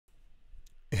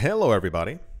Hello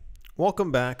everybody,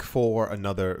 welcome back for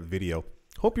another video.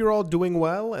 Hope you're all doing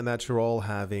well and that you're all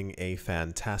having a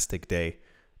fantastic day.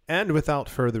 And without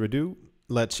further ado,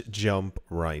 let's jump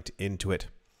right into it.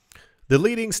 The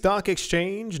leading stock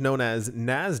exchange known as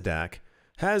NASDAQ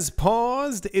has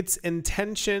paused its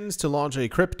intentions to launch a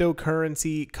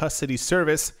cryptocurrency custody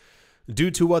service due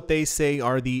to what they say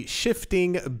are the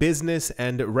shifting business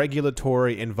and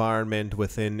regulatory environment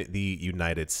within the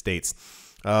United States.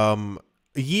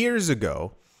 Years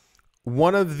ago,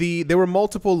 there were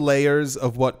multiple layers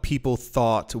of what people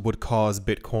thought would cause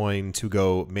Bitcoin to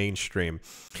go mainstream.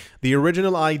 The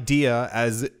original idea,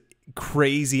 as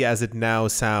crazy as it now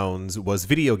sounds, was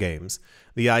video games.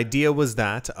 The idea was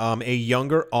that a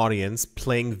younger audience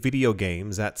playing video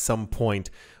games at some point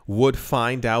would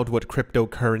find out what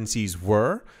cryptocurrencies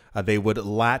were. They would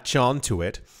latch onto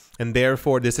it. And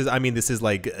therefore, this is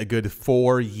like a good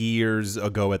 4 years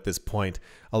ago at this point.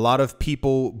 A lot of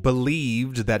people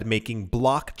believed that making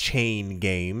blockchain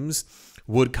games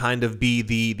would kind of be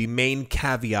the main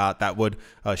caveat that would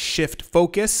shift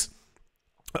focus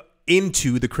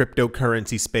into the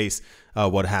cryptocurrency space,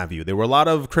 what have you. There were a lot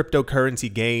of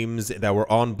cryptocurrency games that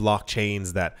were on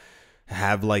blockchains that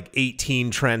have like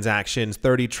 18 transactions,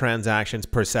 30 transactions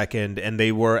per second, and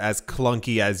they were as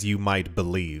clunky as you might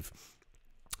believe.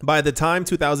 By the time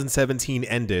 2017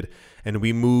 ended and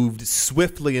we moved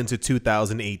swiftly into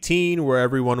 2018, where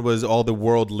all the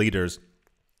world leaders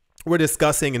were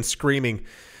discussing and screaming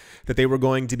that they were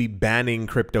going to be banning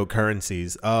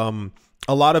cryptocurrencies,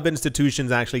 a lot of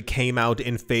institutions actually came out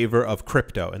in favor of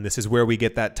crypto. And this is where we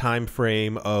get that time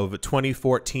frame of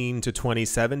 2014 to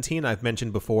 2017. I've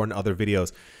mentioned before in other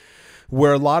videos,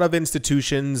 where a lot of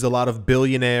institutions, a lot of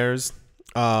billionaires,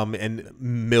 and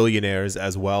millionaires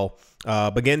as well,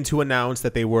 began to announce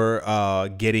that they were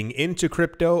getting into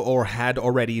crypto or had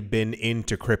already been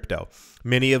into crypto.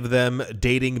 Many of them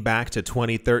dating back to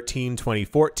 2013,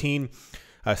 2014,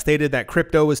 stated that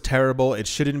crypto was terrible. It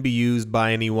shouldn't be used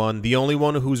by anyone. The only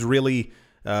one who's really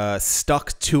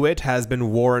stuck to it has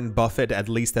been Warren Buffett, at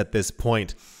least at this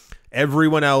point.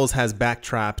 Everyone else has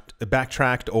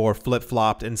backtracked or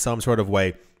flip-flopped in some sort of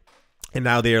way. And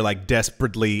now they're like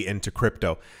desperately into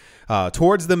crypto.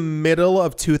 Towards the middle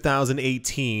of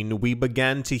 2018, we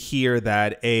began to hear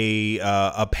that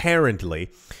apparently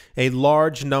a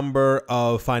large number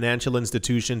of financial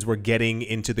institutions were getting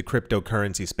into the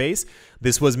cryptocurrency space.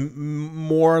 This was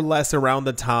more or less around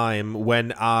the time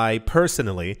when I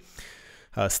personally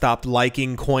stopped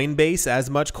liking Coinbase as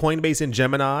much. Coinbase and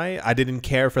Gemini, I didn't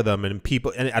care for them, and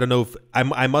I don't know if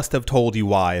I must have told you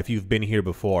why if you've been here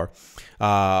before.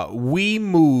 We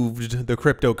moved the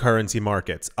cryptocurrency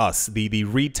markets, us, the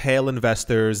retail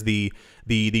investors, the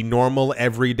normal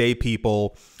everyday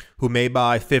people who may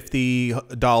buy $50,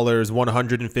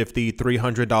 $150,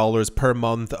 $300 per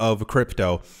month of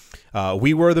crypto.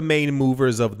 We were the main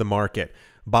movers of the market.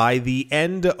 By the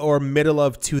end or middle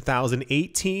of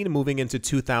 2018, moving into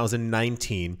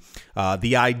 2019,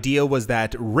 the idea was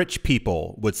that rich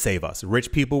people would save us.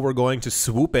 Rich people were going to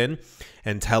swoop in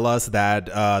and tell us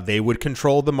that they would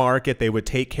control the market, they would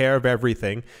take care of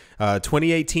everything.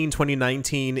 2018,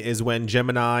 2019 is when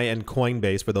Gemini and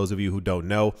Coinbase, for those of you who don't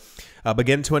know,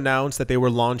 began to announce that they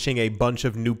were launching a bunch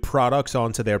of new products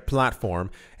onto their platform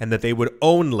and that they would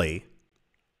only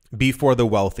be for the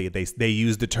wealthy. They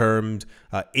use the term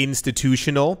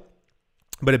institutional,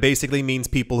 but it basically means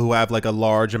people who have like a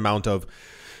large amount of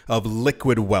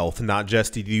liquid wealth, not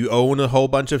just you own a whole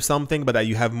bunch of something, but that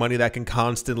you have money that can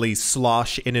constantly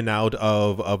slosh in and out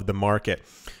of the market.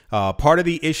 Part of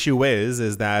the issue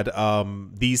is that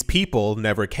these people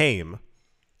never came,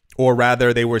 or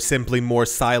rather they were simply more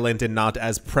silent and not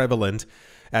as prevalent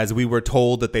as we were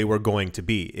told that they were going to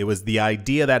be. It was the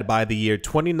idea that by the year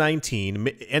 2019,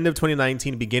 end of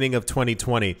 2019, beginning of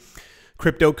 2020,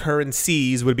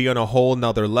 cryptocurrencies would be on a whole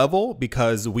nother level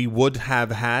because we would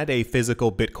have had a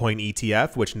physical Bitcoin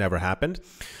ETF, which never happened.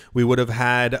 We would have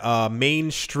had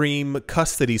mainstream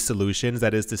custody solutions.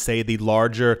 That is to say, the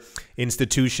larger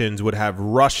institutions would have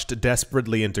rushed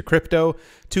desperately into crypto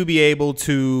to be able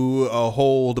to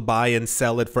hold, buy, and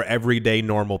sell it for everyday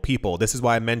normal people. This is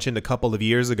why I mentioned a couple of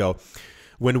years ago,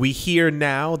 when we hear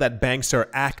now that banks are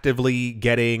actively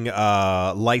getting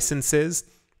licenses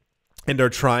and are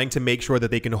trying to make sure that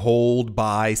they can hold,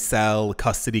 buy, sell,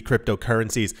 custody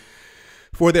cryptocurrencies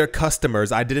for their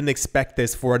customers. I didn't expect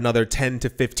this for another 10 to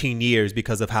 15 years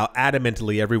because of how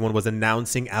adamantly everyone was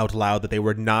announcing out loud that they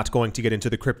were not going to get into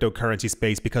the cryptocurrency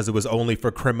space because it was only for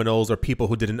criminals or people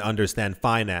who didn't understand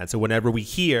finance. So whenever we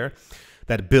hear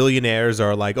that billionaires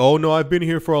are like, oh no, I've been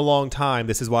here for a long time.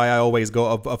 This is why I always go,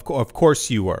 of course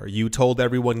you were. You told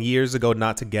everyone years ago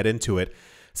not to get into it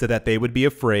so that they would be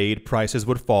afraid, prices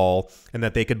would fall, and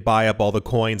that they could buy up all the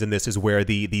coins. And this is where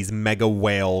these mega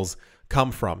whales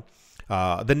come from.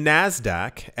 The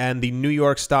NASDAQ and the New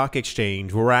York Stock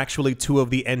Exchange were actually two of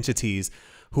the entities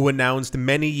who announced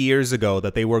many years ago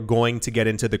that they were going to get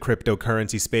into the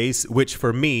cryptocurrency space, which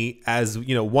for me, as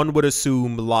you know, one would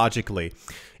assume logically,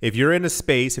 if you're in a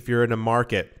space, if you're in a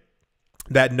market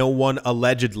that no one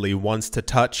allegedly wants to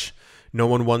touch, no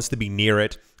one wants to be near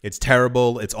it, it's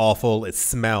terrible, it's awful, it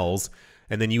smells,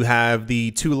 and then you have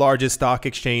the two largest stock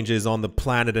exchanges on the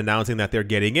planet announcing that they're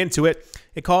getting into it,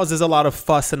 it causes a lot of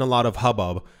fuss and a lot of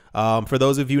hubbub. For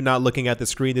those of you not looking at the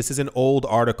screen, this is an old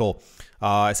article.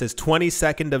 It says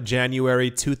 22nd of January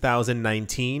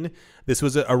 2019. This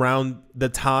was around the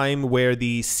time where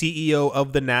the CEO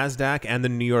of the NASDAQ and the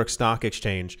New York Stock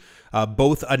Exchange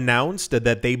both announced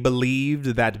that they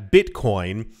believed that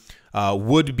Bitcoin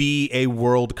would be a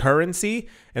world currency.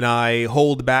 And I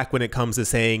hold back when it comes to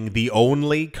saying the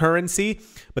only currency,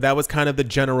 but that was kind of the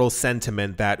general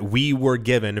sentiment that we were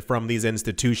given from these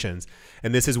institutions.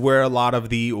 And this is where a lot of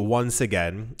once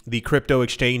again, the crypto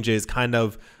exchanges kind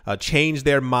of changed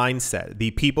their mindset.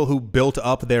 The people who built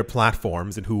up their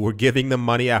platforms and who were giving them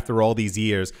money after all these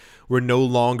years were no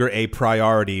longer a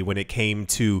priority when it came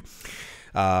to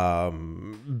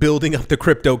building up the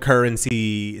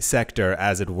cryptocurrency sector,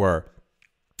 as it were.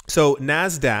 So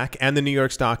NASDAQ and the New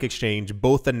York Stock Exchange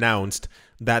both announced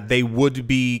that they would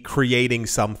be creating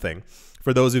something.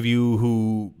 For those of you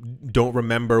who don't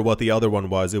remember what the other one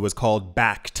was, it was called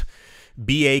BACKT.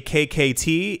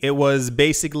 B-A-K-K-T. It was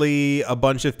basically a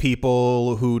bunch of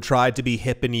people who tried to be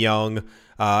hip and young.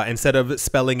 Instead of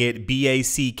spelling it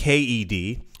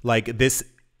B-A-C-K-E-D, like this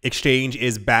exchange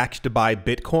is backed by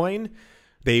Bitcoin,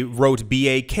 they wrote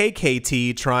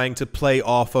B-A-K-K-T, trying to play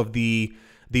off of the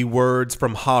words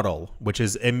from HODL, which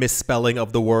is a misspelling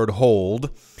of the word hold.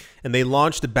 And they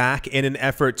launched back in an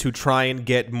effort to try and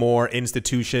get more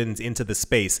institutions into the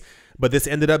space. But this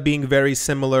ended up being very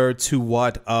similar to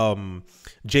what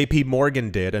JP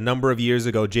Morgan did. A number of years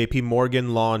ago, JP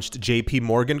Morgan launched JP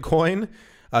Morgan Coin,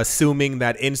 assuming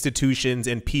that institutions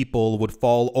and people would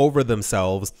fall over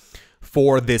themselves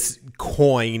for this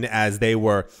coin, as they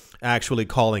were actually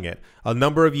calling it. A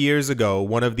number of years ago,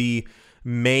 one of the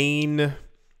main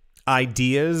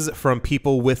ideas from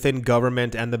people within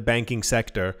government and the banking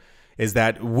sector is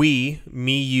that we,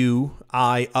 me, you,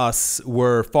 I, us,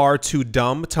 were far too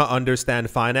dumb to understand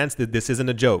finance. That this isn't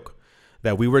a joke.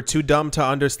 That we were too dumb to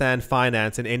understand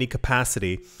finance in any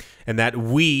capacity, and that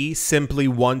we simply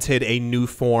wanted a new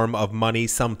form of money,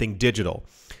 something digital.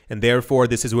 And therefore,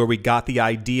 this is where we got the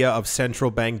idea of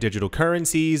central bank digital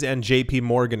currencies and JP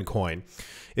Morgan coin.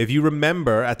 If you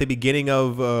remember at the beginning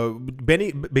of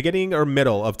beginning or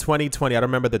middle of 2020, I don't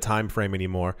remember the time frame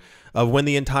anymore, of when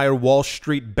the entire Wall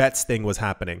Street bets thing was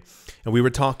happening. And we were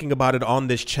talking about it on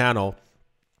this channel.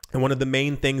 And one of the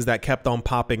main things that kept on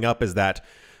popping up is that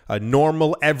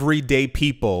normal everyday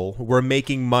people were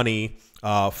making money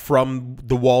from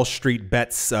the Wall Street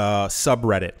bets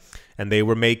subreddit. And they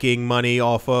were making money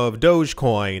off of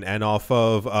Dogecoin and off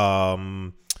of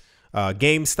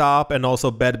GameStop and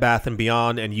also Bed Bath &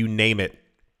 Beyond, and you name it.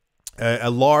 A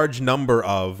large number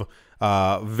of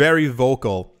very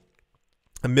vocal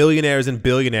millionaires and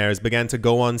billionaires began to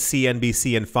go on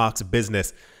CNBC and Fox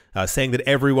Business, saying that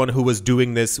everyone who was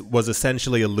doing this was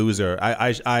essentially a loser.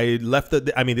 I left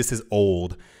I mean, this is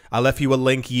old. I left you a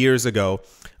link years ago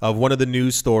of one of the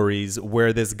news stories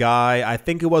where this guy, I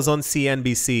think it was on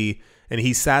CNBC, and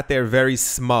he sat there very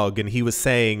smug, and he was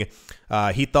saying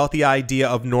he thought the idea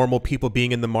of normal people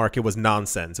being in the market was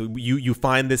nonsense. You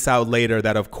find this out later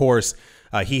that, of course,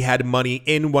 he had money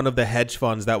in one of the hedge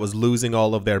funds that was losing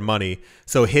all of their money.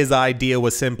 So his idea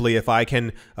was simply, if I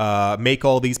can make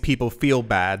all these people feel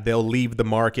bad, they'll leave the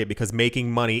market, because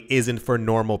making money isn't for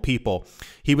normal people.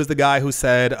 He was the guy who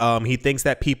said he thinks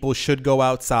that people should go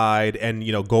outside and,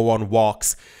 you know, go on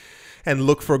walks and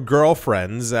look for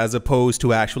girlfriends as opposed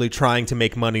to actually trying to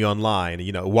make money online.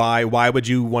 You know, why would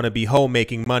you want to be home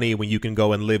making money when you can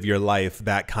go and live your life?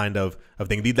 That kind of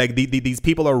thing. These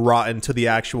people are rotten to the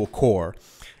actual core,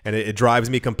 and it drives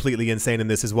me completely insane. And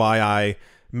this is why I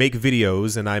make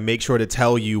videos, and I make sure to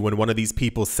tell you when one of these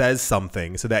people says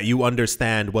something, so that you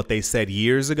understand what they said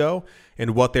years ago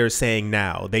and what they're saying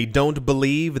now. They don't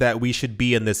believe that we should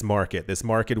be in this market. This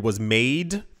market was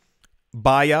made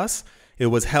by us. It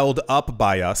was held up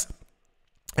by us.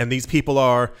 And these people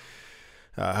are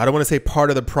I don't want to say part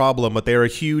of the problem, but they're a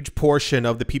huge portion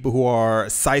of the people who are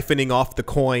siphoning off the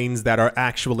coins that are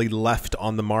actually left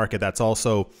on the market. That's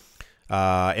also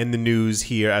in the news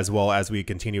here as well as we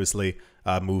continuously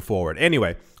move forward.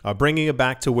 Anyway, bringing it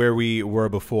back to where we were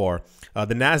before,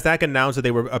 the NASDAQ announced that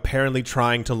they were apparently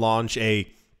trying to launch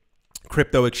a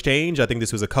crypto exchange. I think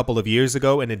this was a couple of years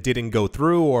ago and it didn't go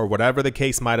through, or whatever the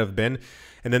case might have been.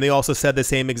 And then they also said the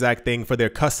same exact thing for their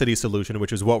custody solution,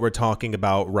 which is what we're talking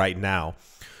about right now.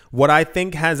 What I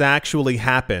think has actually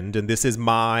happened, and this is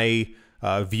my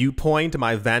viewpoint,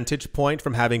 my vantage point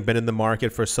from having been in the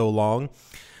market for so long,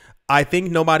 I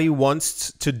think nobody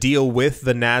wants to deal with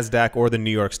the NASDAQ or the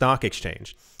New York Stock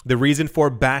Exchange. The reason for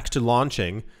Bakkt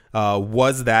launching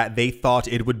was that they thought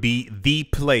it would be the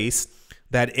place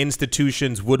that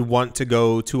institutions would want to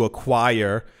go to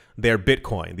acquire their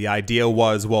Bitcoin. The idea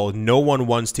was, well, no one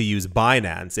wants to use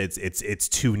Binance. It's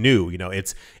too new. You know,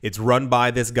 it's run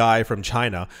by this guy from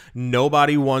China.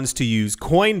 Nobody wants to use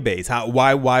Coinbase.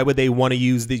 Why would they want to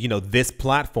use this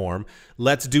platform?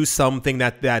 Let's do something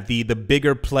that the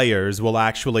bigger players will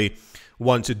actually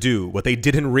want to do. What they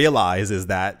didn't realize is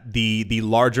that the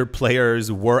larger players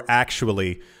were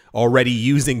actually already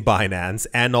using Binance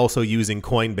and also using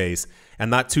Coinbase. I'm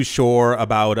not too sure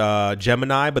about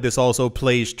Gemini, but this also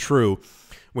plays true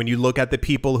when you look at the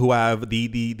people who have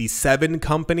the 7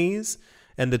 companies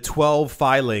and the 12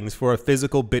 filings for a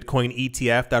physical Bitcoin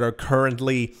ETF that are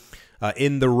currently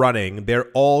in the running. They're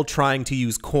all trying to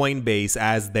use Coinbase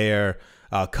as their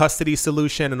custody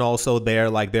solution and also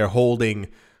their holding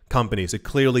company. So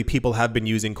clearly people have been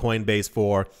using Coinbase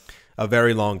for a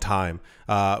very long time.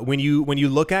 When you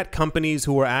look at companies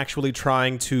who are actually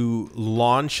trying to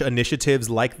launch initiatives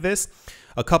like this,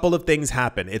 a couple of things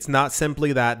happen. It's not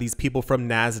simply that these people from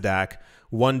NASDAQ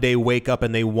one day wake up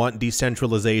and they want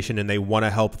decentralization and they want to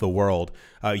help the world.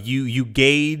 You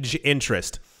gauge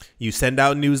interest. You send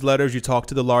out newsletters, you talk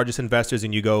to the largest investors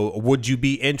and you go, would you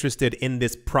be interested in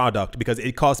this product? Because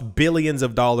it costs billions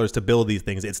of dollars to build these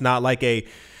things. It's not like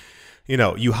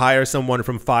you hire someone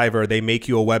from Fiverr, they make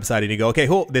you a website and you go, okay,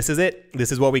 cool, this is it.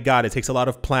 This is what we got. It takes a lot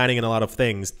of planning and a lot of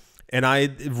things. And I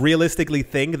realistically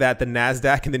think that the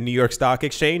NASDAQ and the New York Stock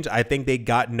Exchange, I think they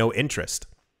got no interest.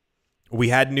 We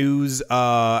had news,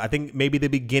 I think maybe the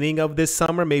beginning of this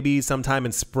summer, maybe sometime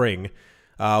in spring,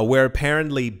 where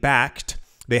apparently Bakkt,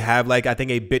 they have I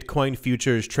think a Bitcoin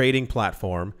futures trading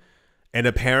platform. And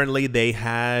apparently they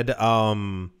had,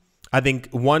 I think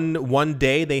one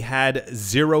day they had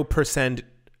 0%,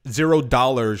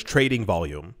 $0 trading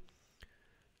volume.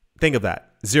 Think of that.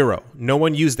 0. No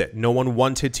one used it. No one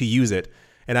wanted to use it.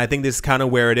 And I think this is kind of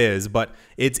where it is. But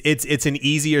it's an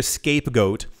easier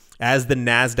scapegoat as the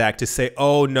NASDAQ to say,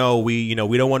 oh no, we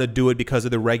don't want to do it because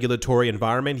of the regulatory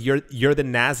environment. You're the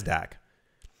NASDAQ.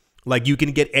 Like, you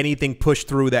can get anything pushed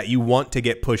through that you want to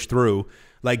get pushed through.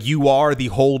 Like, you are the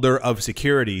holder of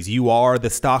securities. You are the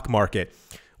stock market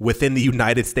within the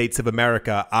United States of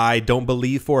America. I don't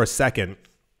believe for a second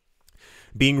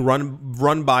being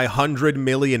run by 100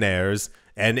 millionaires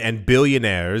and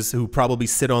billionaires who probably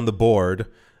sit on the board,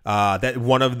 that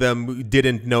one of them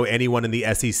didn't know anyone in the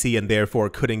SEC and therefore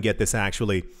couldn't get this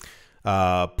actually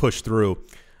pushed through.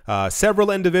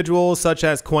 Several individuals, such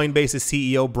as Coinbase's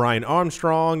CEO Brian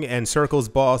Armstrong and Circle's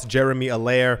boss Jeremy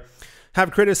Allaire,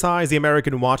 have criticized the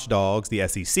American watchdogs, the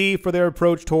SEC, for their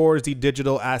approach towards the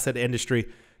digital asset industry,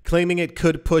 claiming it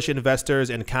could push investors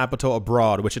and capital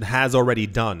abroad, which it has already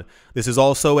done. This is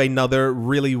also another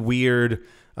really weird,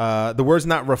 the word's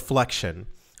not reflection,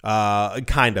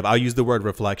 kind of, I'll use the word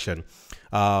reflection.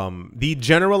 The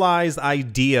generalized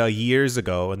idea years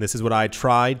ago, and this is what I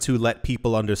tried to let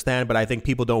people understand, but I think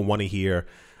people don't want to hear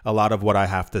a lot of what I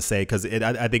have to say because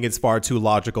I think it's far too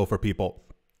logical for people.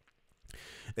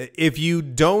 If you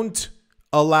don't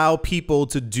allow people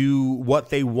to do what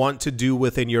they want to do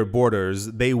within your borders,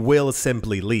 they will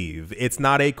simply leave. It's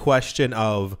not a question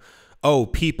of, oh,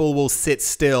 people will sit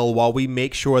still while we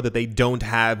make sure that they don't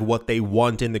have what they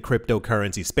want in the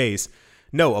cryptocurrency space.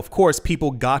 No, of course,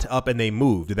 people got up and they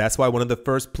moved. That's why one of the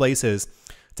first places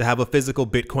to have a physical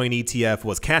Bitcoin ETF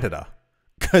was Canada,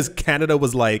 because Canada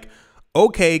was like,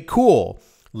 okay, cool.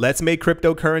 Let's make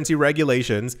cryptocurrency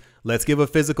regulations. Let's give a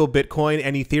physical Bitcoin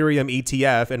and Ethereum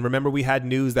ETF. And remember, we had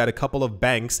news that a couple of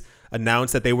banks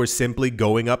announced that they were simply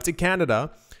going up to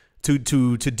Canada to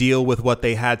deal with what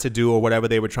they had to do or whatever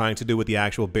they were trying to do with the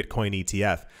actual Bitcoin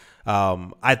ETF.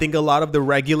 I think a lot of the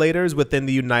regulators within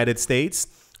the United States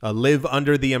live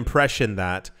under the impression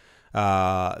that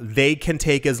they can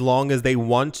take as long as they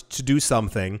want to do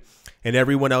something and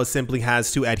everyone else simply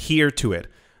has to adhere to it.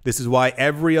 This is why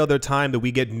every other time that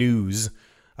we get news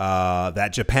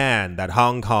that Japan, that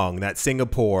Hong Kong, that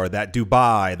Singapore, that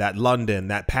Dubai, that London,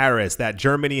 that Paris, that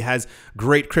Germany has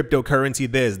great cryptocurrency.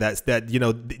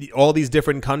 All these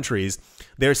different countries,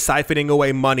 they're siphoning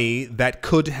away money that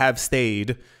could have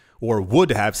stayed or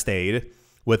would have stayed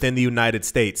within the United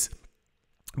States.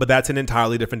 But that's an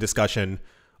entirely different discussion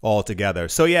altogether.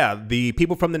 So yeah, the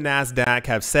people from the NASDAQ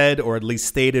have said, or at least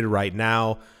stated right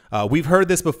now, we've heard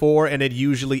this before, and it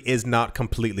usually is not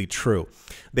completely true.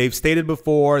 They've stated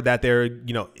before that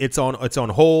it's on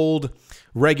hold,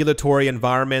 regulatory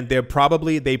environment. They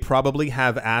probably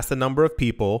have asked a number of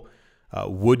people,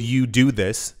 would you do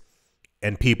this?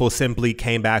 And people simply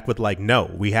came back with like, no,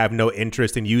 we have no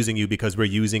interest in using you because we're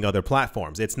using other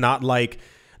platforms. It's not like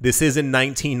this isn't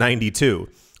 1992.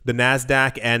 The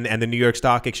NASDAQ and the New York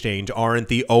Stock Exchange aren't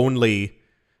the only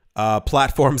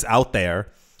platforms out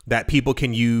there that people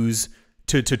can use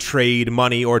to trade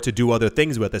money or to do other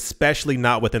things with, especially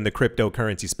not within the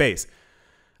cryptocurrency space.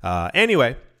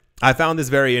 Anyway, I found this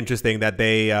very interesting that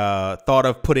they thought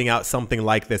of putting out something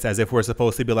like this as if we're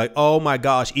supposed to be like, oh my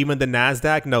gosh, even the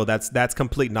NASDAQ? No, that's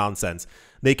complete nonsense.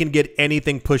 They can get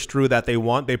anything pushed through that they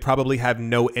want. They probably have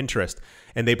no interest,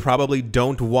 and they probably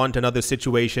don't want another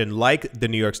situation like the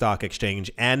New York Stock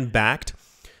Exchange and backed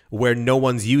where no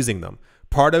one's using them.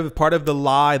 Part of the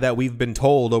lie that we've been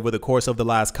told over the course of the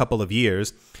last couple of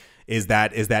years is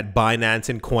that Binance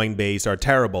and Coinbase are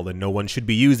terrible and no one should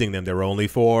be using them. They're only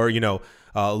for,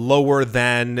 lower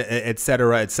than, et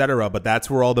cetera, but that's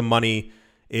where all the money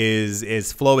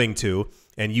is flowing to.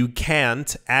 And you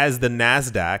can't, as the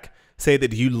NASDAQ, say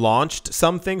that you launched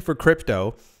something for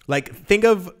crypto. Like, think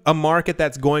of a market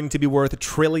that's going to be worth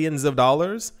trillions of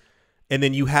dollars, and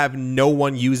then you have no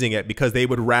one using it because they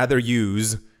would rather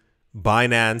use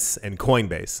Binance and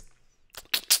Coinbase.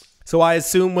 So I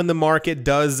assume when the market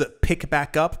does pick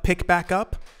back up,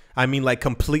 I mean like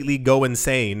completely go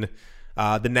insane,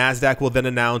 the NASDAQ will then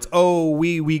announce, oh,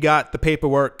 we got the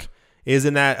paperwork.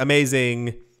 Isn't that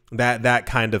amazing? That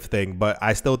kind of thing. But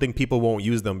I still think people won't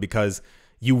use them because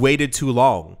you waited too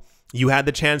long. You had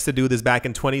the chance to do this back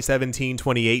in 2017,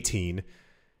 2018.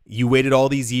 You waited all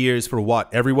these years for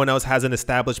what? Everyone else has an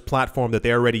established platform that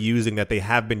they're already using, that they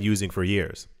have been using for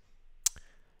years.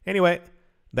 Anyway,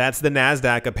 that's the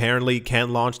NASDAQ. Apparently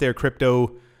can't launch their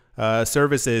crypto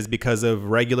services because of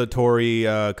regulatory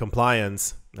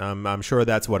compliance. I'm sure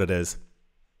that's what it is.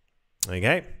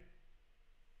 Okay,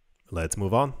 let's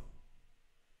move on.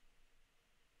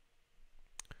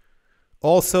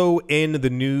 Also in the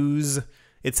news,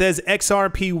 it says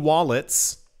XRP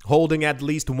wallets holding at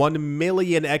least 1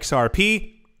 million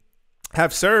XRP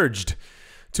have surged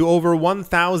to over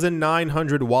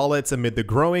 1,900 wallets amid the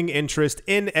growing interest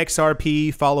in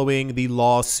XRP following the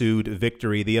lawsuit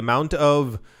victory. The amount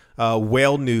of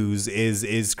whale news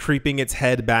is creeping its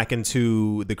head back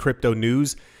into the crypto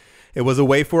news. It was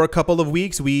away for a couple of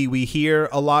weeks. We hear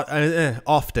a lot,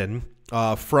 often,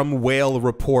 from whale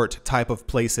report type of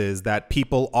places that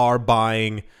people are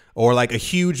buying, or like a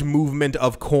huge movement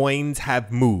of coins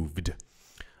have moved.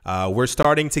 We're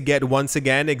starting to get once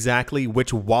again exactly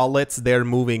which wallets they're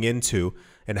moving into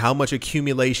and how much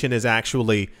accumulation is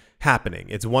actually happening.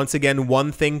 It's once again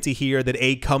one thing to hear that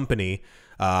a company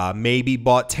maybe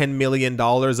bought $10 million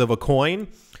of a coin,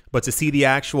 but to see the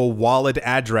actual wallet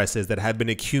addresses that have been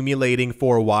accumulating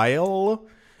for a while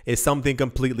is something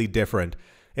completely different.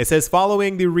 It says,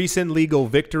 following the recent legal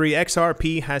victory,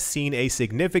 XRP has seen a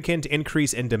significant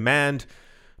increase in demand,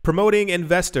 prompting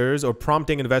investors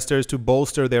to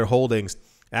bolster their holdings.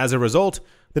 As a result,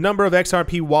 the number of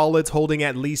XRP wallets holding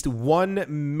at least 1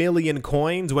 million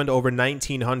coins went over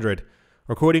 1,900,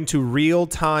 according to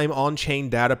real-time on-chain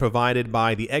data provided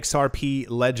by the XRP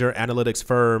ledger analytics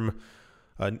firm,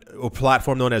 a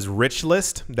platform known as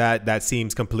richest. That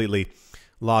seems completely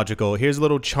logical. Here's a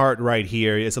little chart right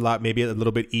here. It's maybe a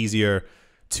little bit easier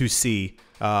to see.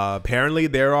 Apparently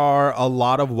there are a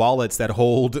lot of wallets that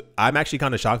hold, I'm actually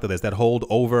kind of shocked at this, that hold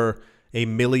over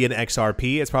 1 million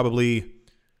XRP. It's probably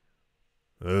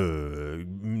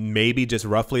maybe just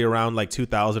roughly around like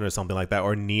 2,000 or something like that,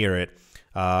 or near it.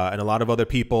 And a lot of other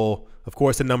people, of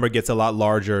course, the number gets a lot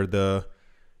larger the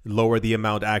lower the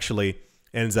amount actually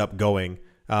ends up going.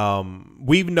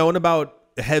 We've known about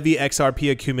heavy XRP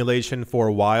accumulation for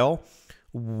a while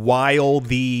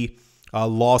the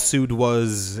lawsuit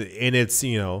was in its,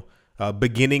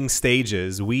 beginning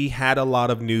stages. We had a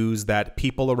lot of news that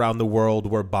people around the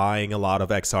world were buying a lot of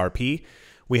XRP.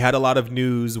 We had a lot of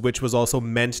news, which was also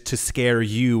meant to scare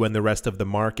you and the rest of the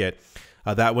market,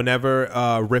 that whenever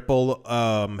Ripple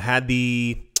had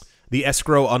the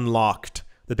escrow unlocked,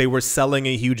 that they were selling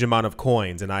a huge amount of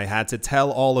coins. And I had to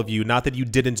tell all of you, not that you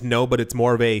didn't know, but it's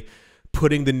more of a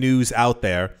putting the news out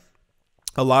there.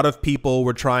 A lot of people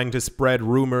were trying to spread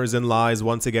rumors and lies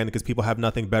once again because people have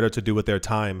nothing better to do with their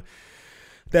time,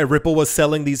 that Ripple was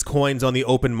selling these coins on the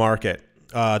open market.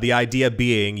 The idea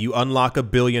being you unlock 1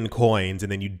 billion coins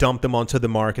and then you dump them onto the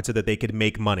market so that they could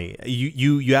make money.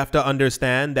 You have to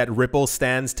understand that Ripple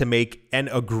stands to make an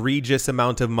egregious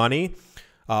amount of money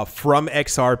from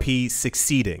XRP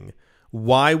succeeding.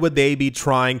 Why would they be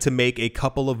trying to make a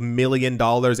couple of $1 million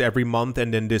every month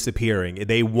and then disappearing?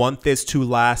 They want this to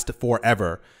last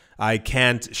forever. I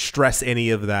can't stress any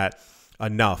of that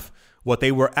enough. What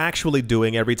they were actually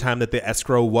doing every time that the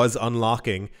escrow was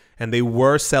unlocking and they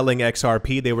were selling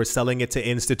XRP, they were selling it to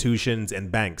institutions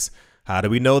and banks. How do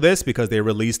we know this? Because they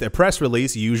released a press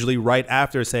release, usually right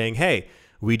after, saying, hey,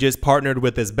 we just partnered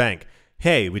with this bank.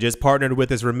 Hey, we just partnered with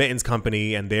this remittance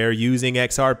company and they're using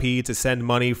XRP to send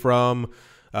money from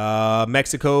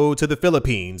Mexico to the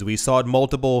Philippines. We saw it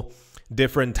multiple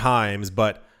different times,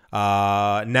 but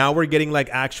now we're getting like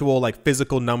actual like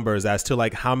physical numbers as to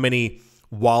like how many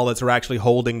wallets are actually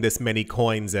holding this many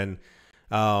coins. And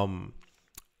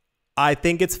I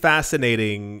think it's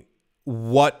fascinating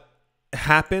what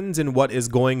happens and what is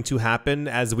going to happen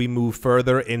as we move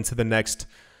further into the next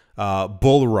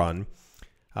bull run.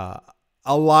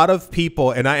 A lot of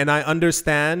people, and I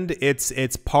understand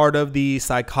it's part of the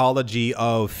psychology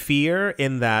of fear,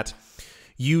 in that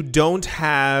you don't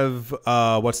have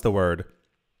what's the word?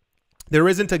 There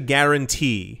isn't a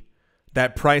guarantee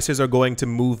that prices are going to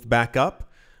move back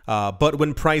up. But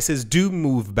when prices do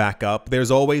move back up, there's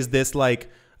always this like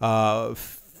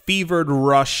fevered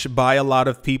rush by a lot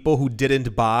of people who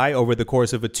didn't buy over the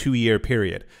course of a 2-year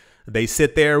period. They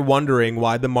sit there wondering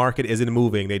why the market isn't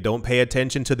moving. They don't pay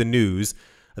attention to the news.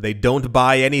 They don't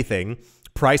buy anything.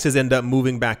 Prices end up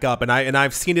moving back up. And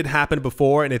I've seen it happen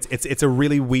before, and it's a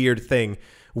really weird thing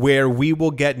where we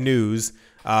will get news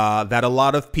that a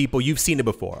lot of people, you've seen it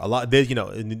before. A lot, you know,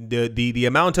 the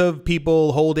amount of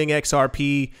people holding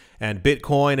XRP and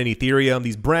Bitcoin and Ethereum,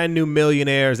 these brand new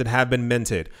millionaires that have been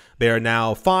minted. There are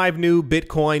now 5 new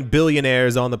Bitcoin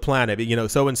billionaires on the planet, you know,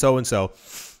 so and so and so.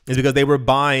 Is because they were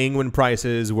buying when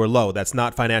prices were low. That's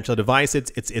not financial advice.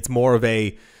 It's more of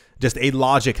just a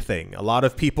logic thing. A lot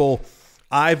of people,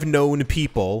 I've known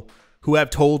people who have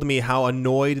told me how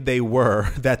annoyed they were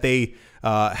that they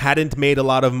hadn't made a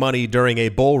lot of money during a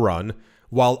bull run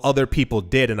while other people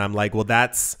did. And I'm like, well,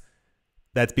 that's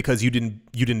because you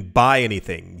didn't buy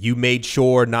anything. You made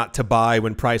sure not to buy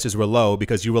when prices were low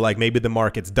because you were like, maybe the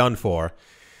market's done for.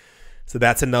 So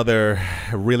that's another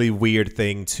really weird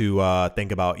thing to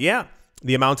think about. Yeah,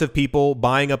 the amount of people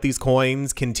buying up these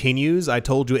coins continues. I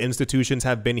told you institutions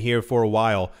have been here for a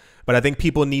while, but I think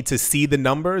people need to see the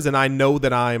numbers. And I know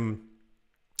that I'm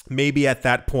maybe at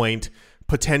that point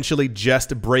potentially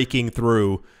just breaking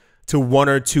through to 1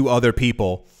 or 2 other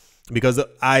people, because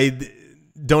I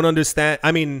don't understand.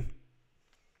 I mean,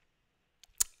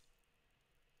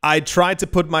 I tried to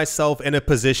put myself in a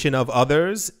position of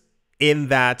others, in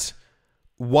that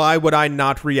why would I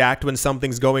not react when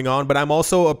something's going on? But I'm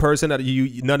also a person that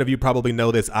none of you probably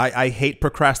know this. I hate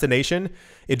procrastination.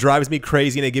 It drives me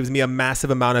crazy and it gives me a massive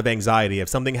amount of anxiety. If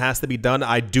something has to be done,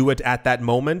 I do it at that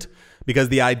moment, because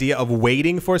the idea of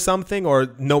waiting for something,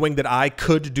 or knowing that I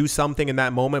could do something in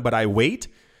that moment, but I wait,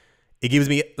 it gives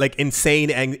me like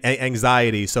insane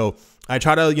anxiety. So I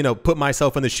try to, you know, put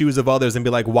myself in the shoes of others and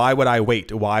be like, why would I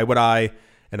wait? Why would I?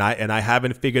 And I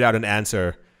haven't figured out an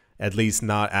answer. At least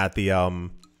not at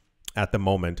the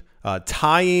moment.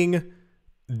 Tying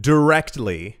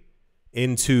directly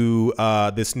into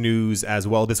this news as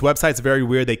well. This website's very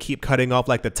weird. They keep cutting off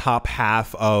like the top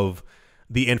half of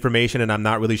the information, and I'm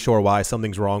not really sure why.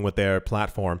 Something's wrong with their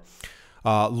platform.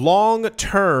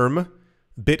 Long-term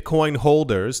Bitcoin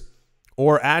holders,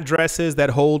 or addresses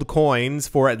that hold coins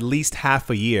for at least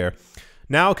half a year,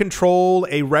 now control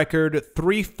a record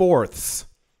 3/4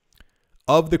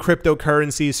 of the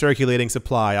cryptocurrency circulating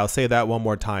supply. I'll say that one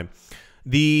more time.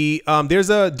 There's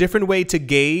a different way to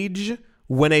gauge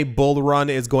when a bull run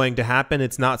is going to happen.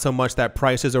 It's not so much that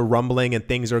prices are rumbling and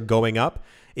things are going up.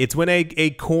 It's when a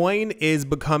coin is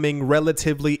becoming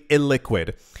relatively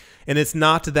illiquid. And it's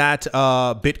not that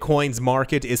Bitcoin's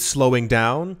market is slowing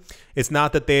down. It's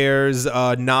not that there's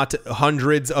not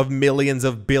hundreds of millions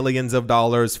of billions of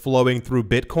dollars flowing through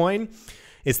Bitcoin.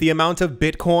 It's the amount of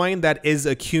Bitcoin that is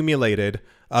accumulated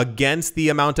against the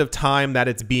amount of time that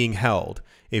it's being held.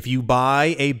 If you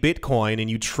buy a Bitcoin and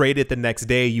you trade it the next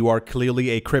day, you are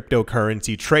clearly a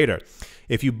cryptocurrency trader.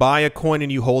 If you buy a coin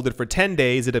and you hold it for 10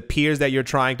 days, it appears that you're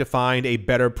trying to find a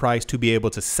better price to be able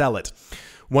to sell it.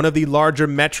 One of the larger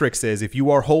metrics is if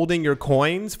you are holding your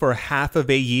coins for half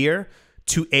of a year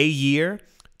to a year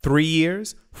 3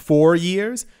 years, 4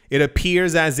 years. It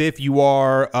appears as if you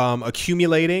are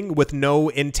accumulating with no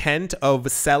intent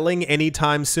of selling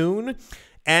anytime soon,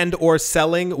 and or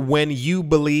selling when you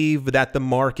believe that the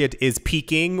market is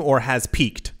peaking or has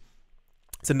peaked.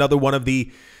 It's another one of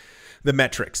the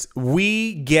metrics.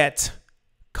 We get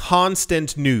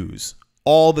constant news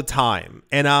all the time,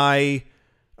 and I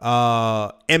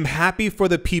am happy for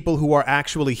the people who are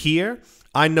actually here.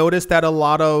 I noticed that a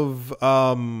lot of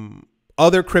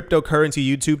other cryptocurrency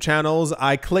YouTube channels,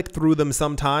 I click through them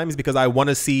sometimes because I want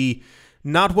to see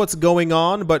not what's going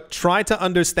on, but try to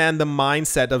understand the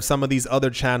mindset of some of these other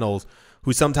channels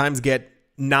who sometimes get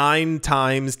 9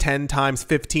 times, 10 times,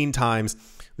 15 times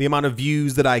the amount of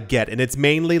views that I get. And it's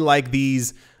mainly like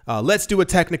these, let's do a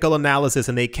technical analysis,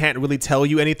 and they can't really tell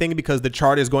you anything because the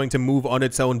chart is going to move on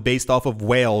its own based off of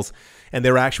whales and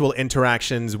their actual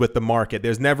interactions with the market.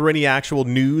 There's never any actual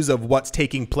news of what's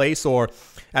taking place or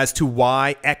as to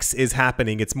why X is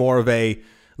happening. It's more of a,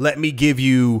 let me give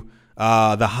you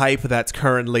the hype that's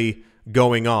currently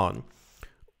going on.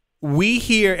 We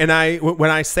here, and when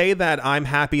I say that I'm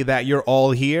happy that you're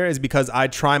all here, is because I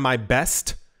try my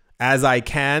best as I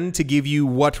can to give you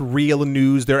what real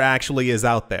news there actually is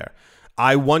out there.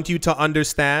 I want you to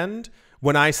understand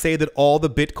when I say that all the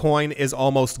Bitcoin is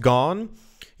almost gone,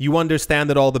 you understand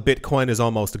that all the Bitcoin is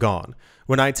almost gone.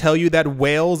 When I tell you that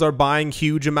whales are buying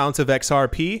huge amounts of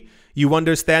XRP, you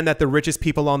understand that the richest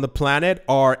people on the planet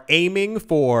are aiming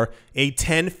for a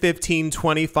 $10, $15,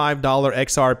 $25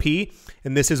 XRP,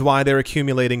 and this is why they're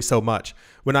accumulating so much.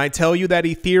 When I tell you that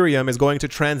Ethereum is going to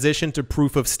transition to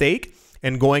proof of stake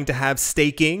and going to have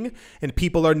staking, and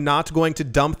people are not going to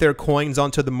dump their coins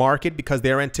onto the market because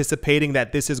they're anticipating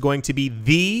that this is going to be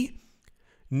the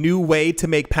new way to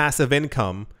make passive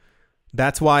income,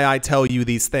 that's why I tell you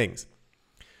these things.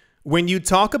 When you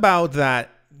talk about that,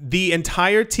 the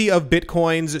entirety of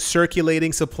Bitcoin's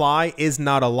circulating supply is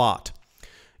not a lot.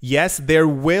 Yes, there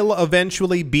will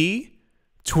eventually be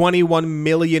 21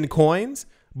 million coins,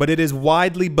 but it is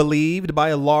widely believed by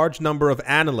a large number of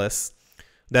analysts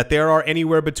that there are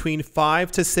anywhere between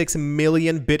 5 to 6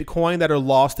 million Bitcoin that are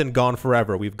lost and gone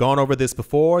forever. We've gone over this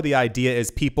before. The idea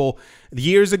is people,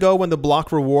 years ago when the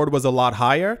block reward was a lot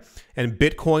higher and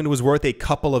Bitcoin was worth a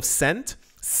couple of cents,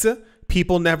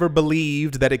 people never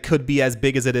believed that it could be as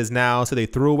big as it is now. So they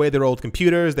threw away their old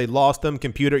computers. They lost them,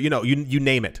 you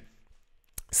name it.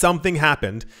 Something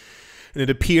happened, and it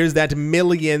appears that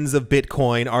millions of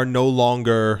Bitcoin are no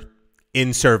longer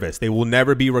in service. They will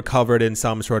never be recovered in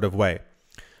some sort of way.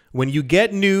 When you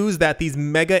get news that these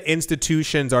mega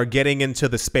institutions are getting into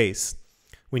the space,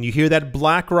 when you hear that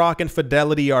BlackRock and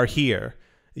Fidelity are here,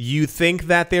 you think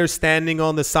that they're standing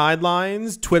on the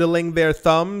sidelines, twiddling their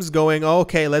thumbs, going,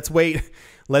 okay, let's wait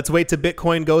till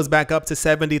Bitcoin goes back up to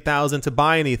 70,000 to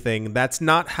buy anything. That's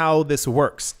not how this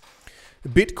works.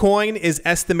 Bitcoin is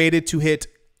estimated to hit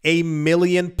 $1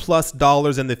 million+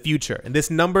 in the future. And this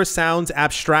number sounds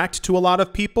abstract to a lot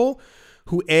of people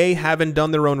who A, haven't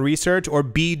done their own research, or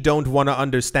B, don't want to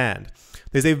understand.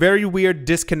 There's a very weird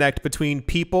disconnect between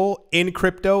people in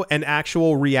crypto and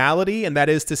actual reality, and that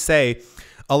is to say,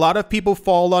 a lot of people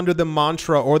fall under the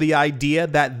mantra or the idea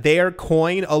that their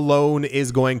coin alone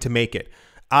is going to make it.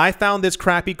 I found this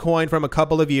crappy coin from a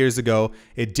couple of years ago.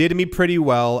 It did me pretty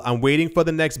well. I'm waiting for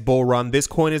the next bull run. This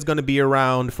coin is going to be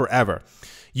around forever.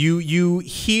 You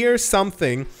hear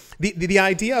something, the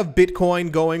idea of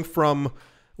Bitcoin going from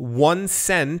 1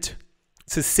 cent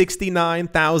to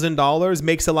 $69,000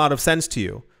 makes a lot of sense to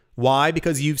you. Why?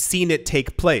 Because you've seen it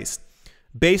take place.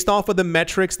 Based off of the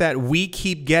metrics that we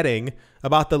keep getting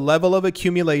about the level of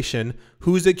accumulation,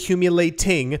 who's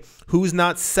accumulating, who's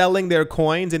not selling their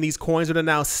coins, and these coins are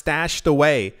now stashed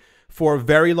away for a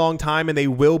very long time, and they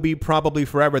will be probably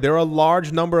forever. There are a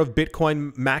large number of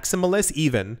Bitcoin maximalists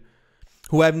even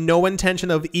who have no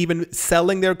intention of even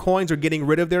selling their coins or getting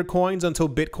rid of their coins until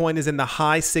Bitcoin is in the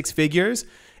high 6 figures.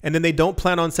 And then they don't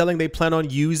plan on selling. They plan on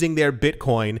using their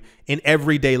Bitcoin in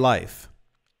everyday life.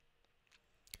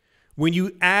 When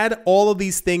you add all of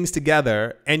these things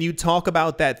together and you talk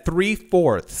about that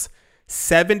 3/4,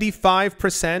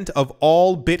 75% of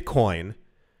all Bitcoin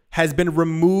has been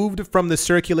removed from the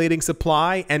circulating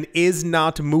supply and is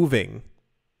not moving.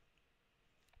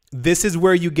 This is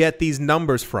where you get these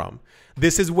numbers from.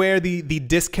 This is where the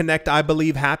disconnect, I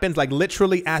believe, happens, like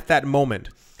literally at that moment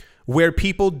where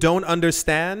people don't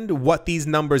understand what these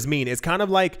numbers mean. It's kind of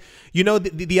like,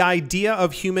 the idea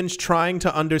of humans trying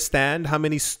to understand how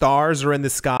many stars are in the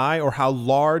sky or how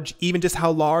large, even just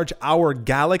how large our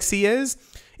galaxy is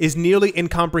nearly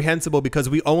incomprehensible because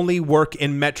we only work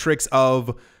in metrics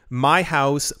of my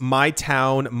house, my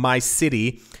town, my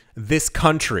city, this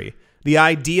country. The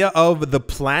idea of the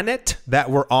planet that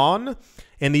we're on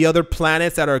and the other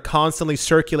planets that are constantly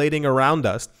circulating around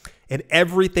us and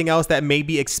everything else that may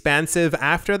be expansive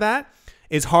after that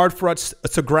is hard for us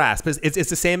to grasp. It's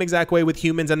the same exact way with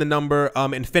humans and the number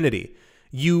infinity.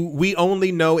 We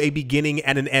only know a beginning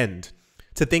and an end.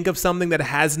 To think of something that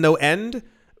has no end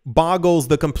boggles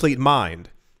the complete mind.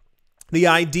 The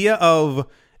idea of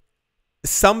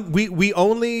we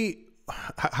only,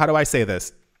 how do I say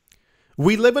this?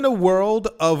 We live in a world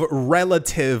of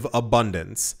relative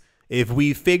abundance. If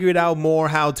we figured out more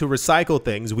how to recycle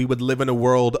things, we would live in a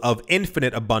world of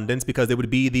infinite abundance because there would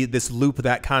be this loop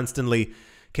that constantly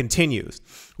continues.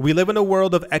 We live in a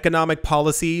world of economic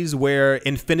policies where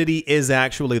infinity is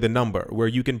actually the number, where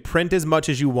you can print as much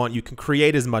as you want, you can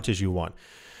create as much as you want.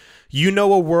 You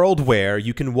know a world where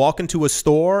you can walk into a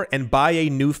store and buy a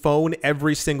new phone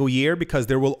every single year because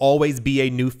there will always be a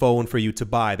new phone for you to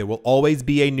buy. There will always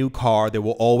be a new car. There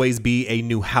will always be a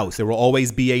new house. There will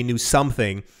always be a new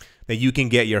something that you can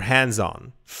get your hands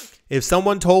on. If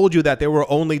someone told you that there were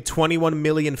only 21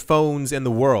 million phones in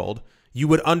the world, you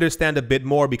would understand a bit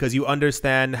more because you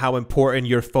understand how important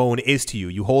your phone is to you.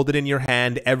 You hold it in your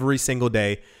hand every single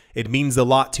day. It means a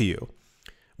lot to you.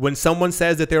 When someone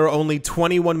says that there are only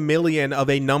 21 million of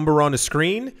a number on a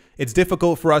screen, it's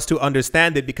difficult for us to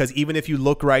understand it because even if you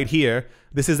look right here,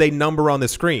 this is a number on the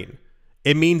screen.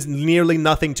 It means nearly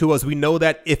nothing to us. We know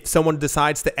that if someone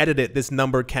decides to edit it, this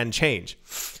number can change.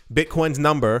 Bitcoin's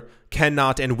number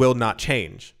cannot and will not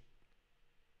change.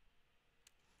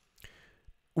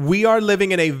 We are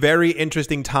living in a very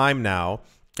interesting time now,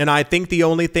 and I think the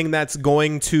only thing that's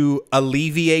going to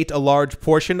alleviate a large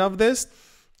portion of this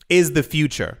is the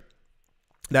future.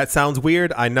 That sounds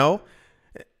weird, I know.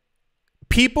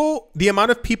 The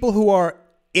amount of people who are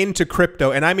into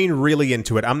crypto, and I mean really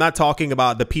into it. I'm not talking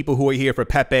about the people who are here for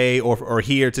Pepe or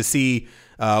here to see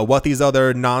what these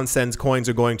other nonsense coins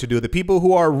are going to do. The people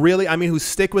who are really, who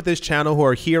stick with this channel, who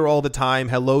are here all the time.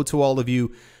 Hello to all of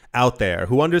you out there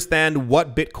who understand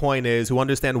what Bitcoin is, who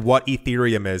understand what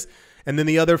Ethereum is. And then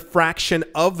the other fraction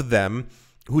of them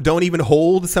who don't even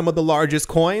hold some of the largest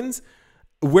coins.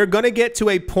 We're going to get to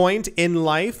a point in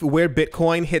life where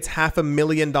Bitcoin hits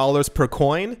 $500,000 per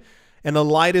coin, and the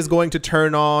light is going to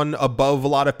turn on above a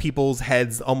lot of people's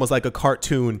heads, almost like a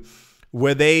cartoon,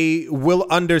 where they will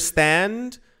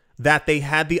understand that they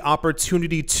had the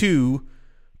opportunity to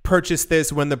purchase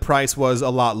this when the price was a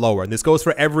lot lower. And this goes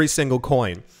for every single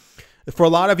coin. For a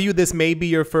lot of you, this may be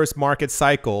your first market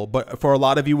cycle, but for a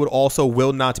lot of you, it also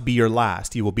will not be your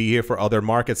last. You will be here for other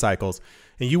market cycles,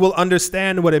 and you will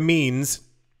understand what it means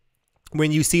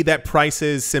when you see that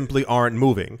prices simply aren't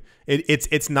moving.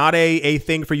 It's not a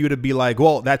thing for you to be like,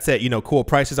 well, that's it, cool,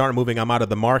 prices aren't moving, I'm out of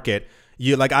the market.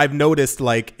 I've noticed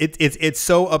it's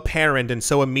so apparent and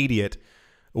so immediate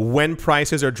when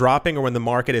prices are dropping or when the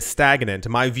market is stagnant.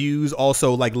 My views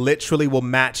also literally will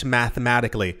match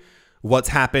mathematically what's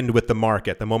happened with the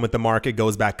market. The moment the market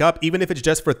goes back up, even if it's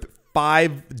just for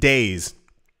 5 days,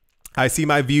 I see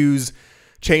my views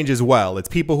change as well. It's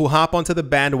people who hop onto the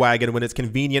bandwagon when it's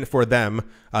convenient for them.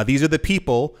 These are the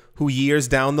people who years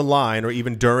down the line or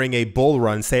even during a bull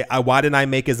run say, why didn't I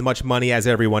make as much money as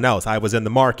everyone else? I was in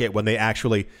the market when they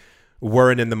actually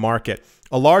weren't in the market.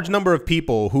 A large number of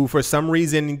people who for some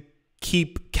reason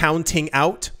keep counting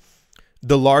out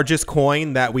the largest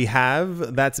coin that we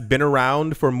have that's been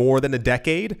around for more than a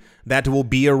decade, that will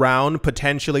be around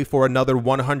potentially for another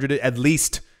at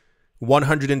least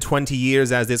 120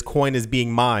 years as this coin is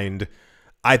being mined,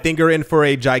 I think are in for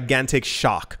a gigantic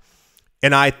shock.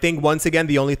 And I think, once again,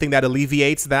 the only thing that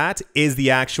alleviates that is the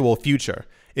actual future.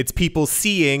 It's people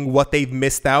seeing what they've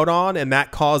missed out on, and that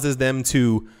causes them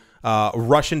to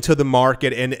rush into the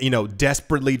market and,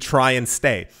 desperately try and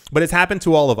stay. But it's happened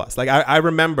to all of us. I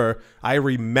remember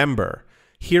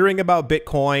hearing about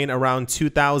Bitcoin around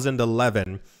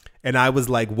 2011. And I was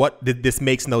like, what? This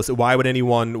makes no sense. Why would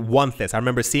anyone want this? I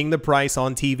remember seeing the price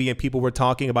on TV and people were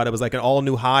talking about it. It was like an all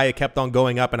new high. It kept on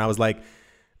going up. And I was like,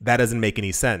 that doesn't make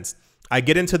any sense. I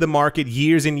get into the market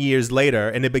years and years later,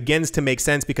 and it begins to make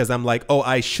sense because I'm like, oh,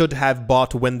 I should have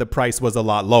bought when the price was a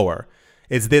lot lower.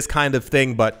 It's this kind of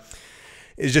thing, but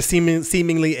it's just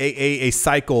seemingly a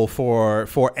cycle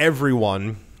for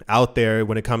everyone out there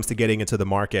when it comes to getting into the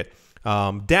market.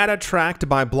 Data tracked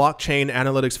by blockchain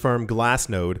analytics firm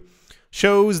Glassnode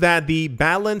shows that the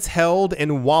balance held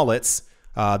in wallets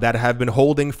that have been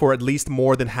holding for at least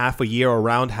more than half a year, or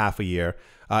around half a year,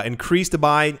 increased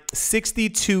by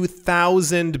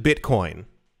 62,000 Bitcoin.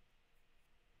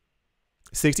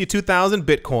 62,000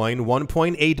 Bitcoin,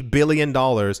 $1.8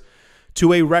 billion,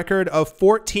 to a record of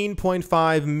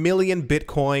 14.5 million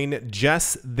Bitcoin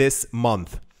just this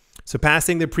month.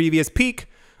 surpassing the previous peak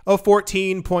of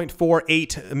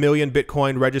 14.48 million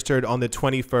Bitcoin registered on the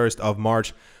 21st of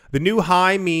March. The new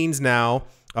high means now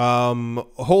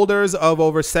holders of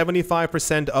over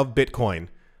 75% of Bitcoin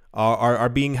are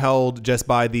being held just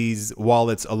by these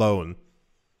wallets alone.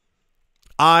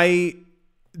 I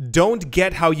don't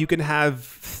get how you can have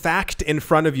fact in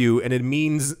front of you and it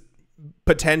means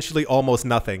potentially almost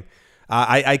nothing.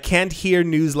 I can't hear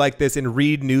news like this and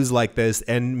read news like this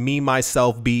and me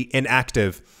myself be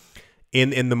inactive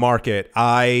in the market.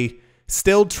 I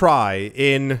still try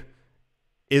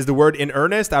is the word in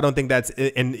earnest? I don't think that's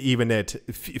even it.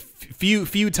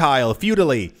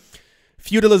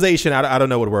 Feudalization. I don't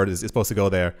know what word is supposed to go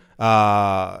there.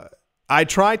 I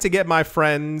try to get my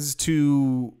friends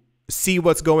to see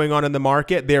what's going on in the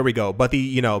market. There we go. But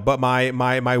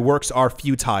my works are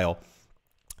futile.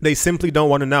 They simply don't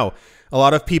want to know. A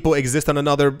lot of people exist on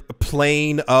another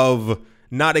plane of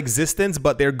not existence,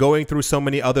 but they're going through so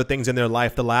many other things in their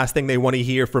life. The last thing they want to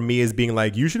hear from me is being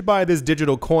like, you should buy this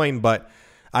digital coin. But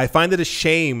I find it a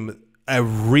shame, a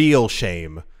real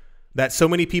shame, that so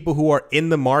many people who are in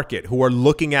the market, who are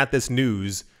looking at this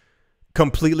news,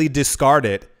 completely discard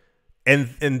it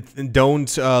and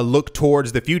don't look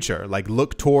towards the future, like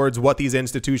look towards what these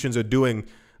institutions are doing.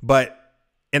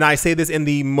 And I say this in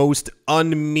the most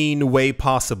unmean way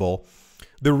possible.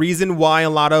 The reason why a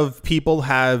lot of people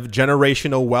have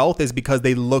generational wealth is because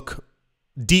they look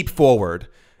deep forward.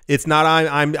 It's not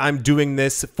I'm doing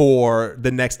this for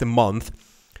the next month.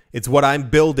 It's what I'm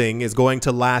building is going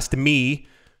to last me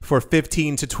for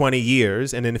 15 to 20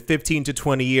 years. And in 15 to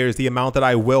 20 years, the amount that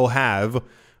I will have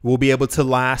will be able to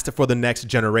last for the next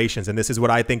generations. And this is what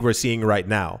I think we're seeing right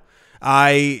now.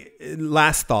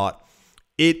 Last thought.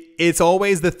 It's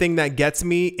always the thing that gets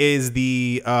me is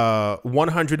the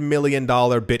 $100 million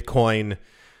Bitcoin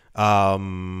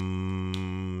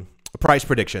price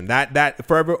prediction. That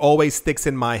forever always sticks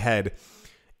in my head.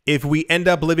 If we end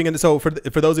up living in, so for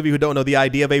those of you who don't know, the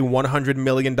idea of a $100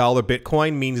 million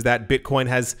Bitcoin means that Bitcoin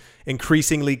has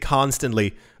increasingly,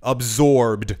 constantly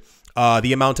absorbed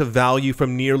the amount of value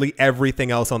from nearly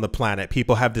everything else on the planet.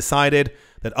 People have decided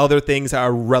that other things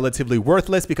are relatively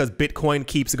worthless because Bitcoin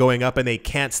keeps going up and they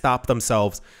can't stop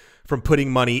themselves from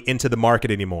putting money into the market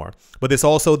anymore. But this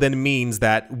also then means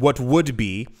that what would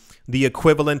be the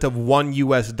equivalent of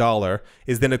 $1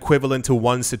 is then equivalent to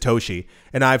 1 Satoshi.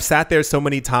 And I've sat there so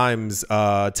many times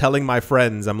telling my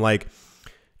friends, I'm like,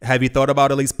 have you thought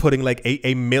about at least putting like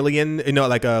a million,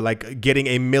 like getting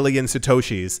 1 million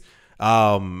Satoshis?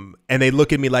 And they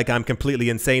look at me like I'm completely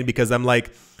insane because I'm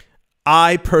like,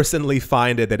 I personally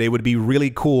find it that it would be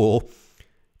really cool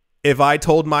if I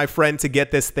told my friend to get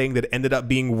this thing that ended up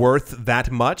being worth that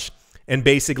much, and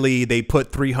basically they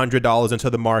put $300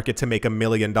 into the market to make $1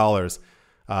 million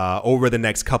over the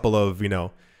next couple of,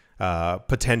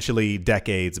 potentially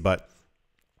decades. But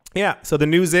yeah, so the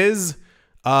news is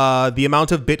the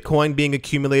amount of Bitcoin being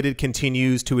accumulated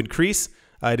continues to increase.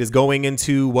 It is going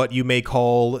into what you may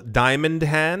call diamond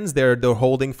hands. They're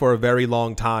holding for a very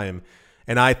long time.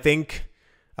 And I think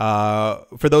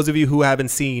for those of you who haven't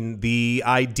seen, the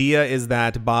idea is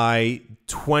that by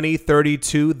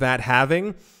 2032, that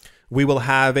halving, we will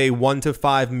have a $1 to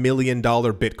 $5 million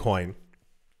Bitcoin.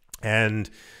 And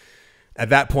at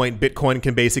that point, Bitcoin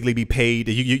can basically be paid.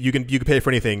 You can pay for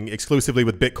anything exclusively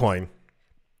with Bitcoin.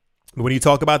 But when you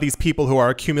talk about these people who are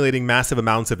accumulating massive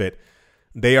amounts of it,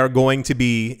 they are going to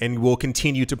be and will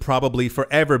continue to probably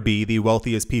forever be the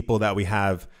wealthiest people that we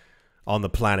have on the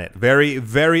planet. Very,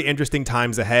 very interesting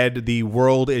times ahead. The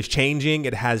world is changing.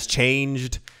 It has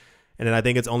changed. And I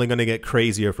think it's only going to get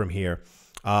crazier from here.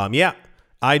 Yeah,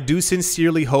 I do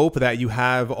sincerely hope that you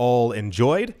have all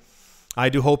enjoyed. I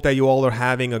do hope that you all are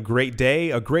having a great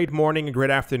day, a great morning, a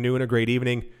great afternoon, a great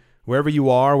evening. Wherever you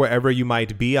are, wherever you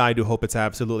might be, I do hope it's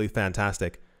absolutely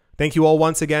fantastic. Thank you all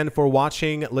once again for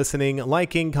watching, listening,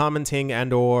 liking, commenting,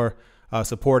 and or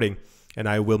supporting. And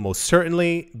I will most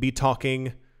certainly be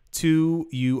talking to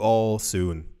you all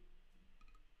soon.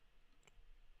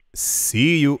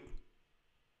 See you.